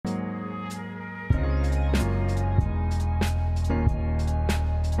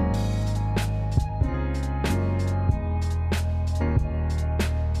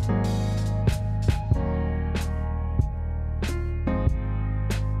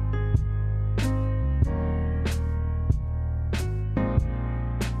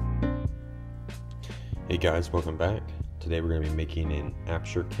Hey guys, welcome back. Today we're going to be making an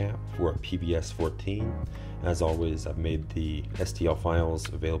Aperture cap for a PBS 14. As always, I've made the STL files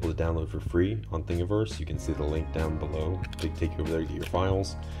available to download for free on Thingiverse. You can see the link down below to take you over there to get your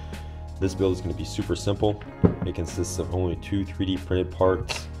files. This build is going to be super simple. It consists of only two 3D printed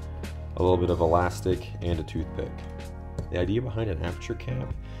parts, a little bit of elastic, and a toothpick. The idea behind an Aperture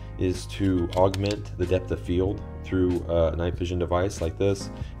cap is to augment the depth of field through a night vision device like this.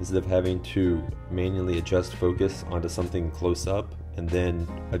 Instead of having to manually adjust focus onto something close up and then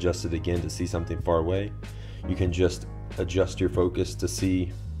adjust it again to see something far away, you can just adjust your focus to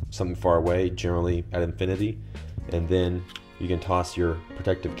see something far away, generally at infinity, and then you can toss your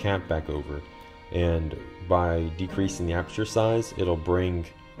protective cap back over. And by decreasing the aperture size, it'll bring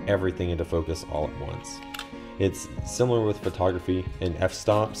everything into focus all at once. It's similar with photography and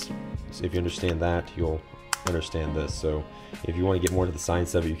f-stops, so if you understand that, you'll understand this. So if you want to get more to the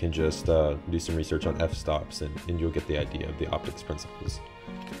science of it, you can just do some research on f-stops and you'll get the idea of the optics principles.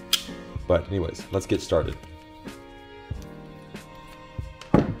 But anyways, let's get started.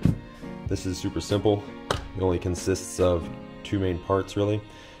 This is super simple. It only consists of two main parts really.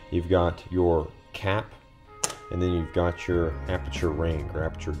 You've got your cap and then you've got your aperture ring or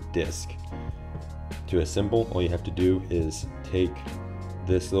aperture disc. To assemble, all you have to do is take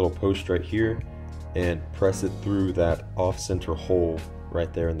this little post right here and press it through that off-center hole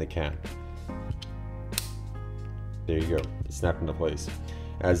right there in the cap. There you go, it's snapped into place.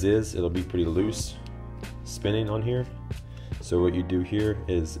 As is, it'll be pretty loose spinning on here. So what you do here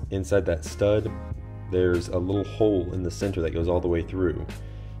is inside that stud, there's a little hole in the center that goes all the way through.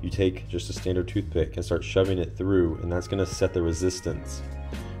 You take just a standard toothpick and start shoving it through, and that's going to set the resistance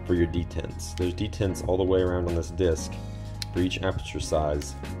for your detents. There's detents all the way around on this disc for each aperture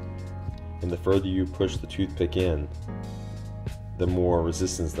size, and the further you push the toothpick in, the more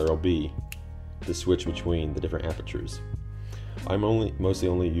resistance there will be to switch between the different apertures. I mostly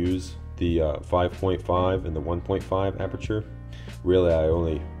only use the 5.5 and the 1.5 aperture. Really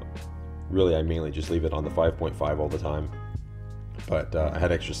I mainly just leave it on the 5.5 all the time, but I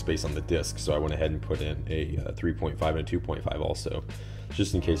had extra space on the disc, so I went ahead and put in a 3.5 and a 2.5 also,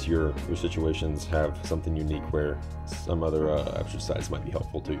 just in case your situations have something unique where some other aperture size might be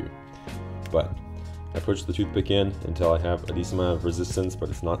helpful to you. But I push the toothpick in until I have a decent amount of resistance, but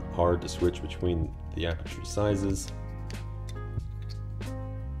it's not hard to switch between the aperture sizes.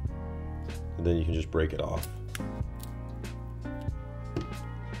 And then you can just break it off.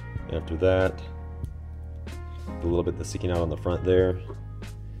 After that, the little bit that's sticking out on the front there,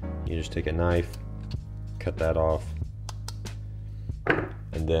 you just take a knife, cut that off,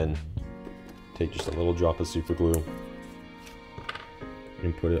 and then take just a little drop of super glue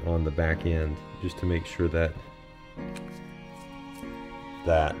and put it on the back end just to make sure that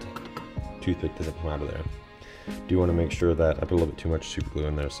that toothpick doesn't come out of there. Do want to make sure that I put a little bit too much super glue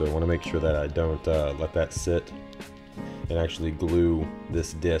in there, so I want to make sure that I don't let that sit and actually glue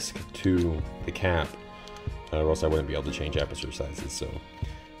this disc to the cap, or else I wouldn't be able to change aperture sizes. So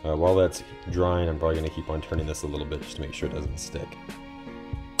while that's drying, I'm probably going to keep on turning this a little bit just to make sure it doesn't stick.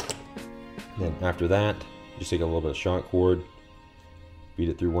 Then after that, just take a little bit of shot cord, beat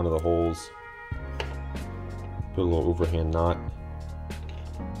it through one of the holes, put a little overhand knot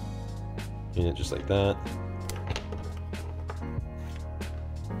in it just like that.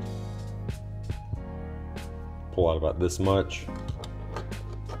 Pull out about this much.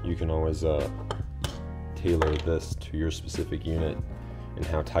 You can always tailor this to your specific unit and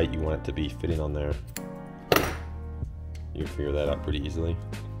how tight you want it to be fitting on there. You can figure that out pretty easily.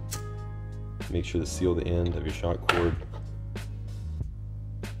 Make sure to seal the end of your shot cord.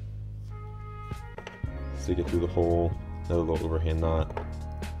 Stick it through the hole, another little overhand knot.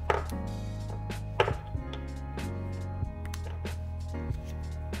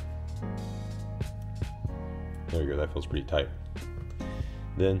 There you go, that feels pretty tight.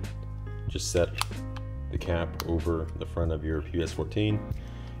 Then just set the cap over the front of your PBS 14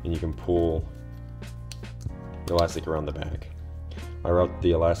 and you can pull the elastic around the back. I route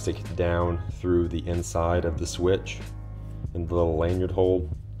the elastic down through the inside of the switch and the little lanyard hole,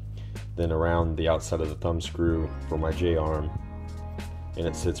 then around the outside of the thumb screw for my J-arm, and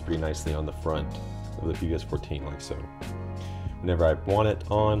it sits pretty nicely on the front of the PBS 14 like so. Whenever I want it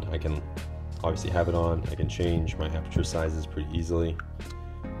on, I can obviously have it on. I can change my aperture sizes pretty easily,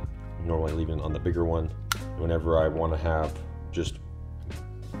 normally leaving it on the bigger one. Whenever I want to have just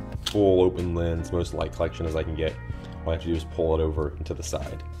full open lens, most light collection as I can get, all I have to do is pull it over into the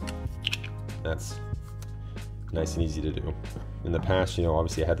side. That's nice and easy to do. In the past,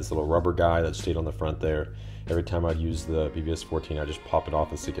 obviously I had this little rubber guy that stayed on the front there. Every time I'd use the PBS 14, I just pop it off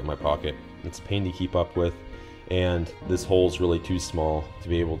and stick it in my pocket. It's a pain to keep up with, and this hole's really too small to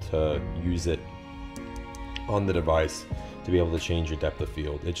be able to use it on the device to be able to change your depth of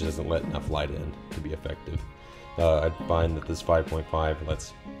field. It just doesn't let enough light in to be effective. I find that this 5.5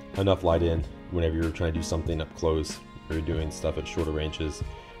 lets enough light in whenever you're trying to do something up close, or you're doing stuff at shorter ranges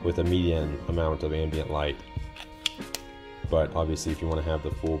with a median amount of ambient light. But obviously, if you want to have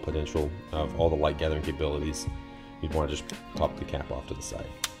the full potential of all the light gathering capabilities, you'd want to just top the cap off to the side.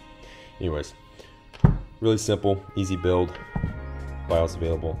 Anyways, really simple, easy build. Files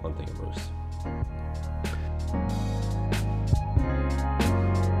available on Thingiverse.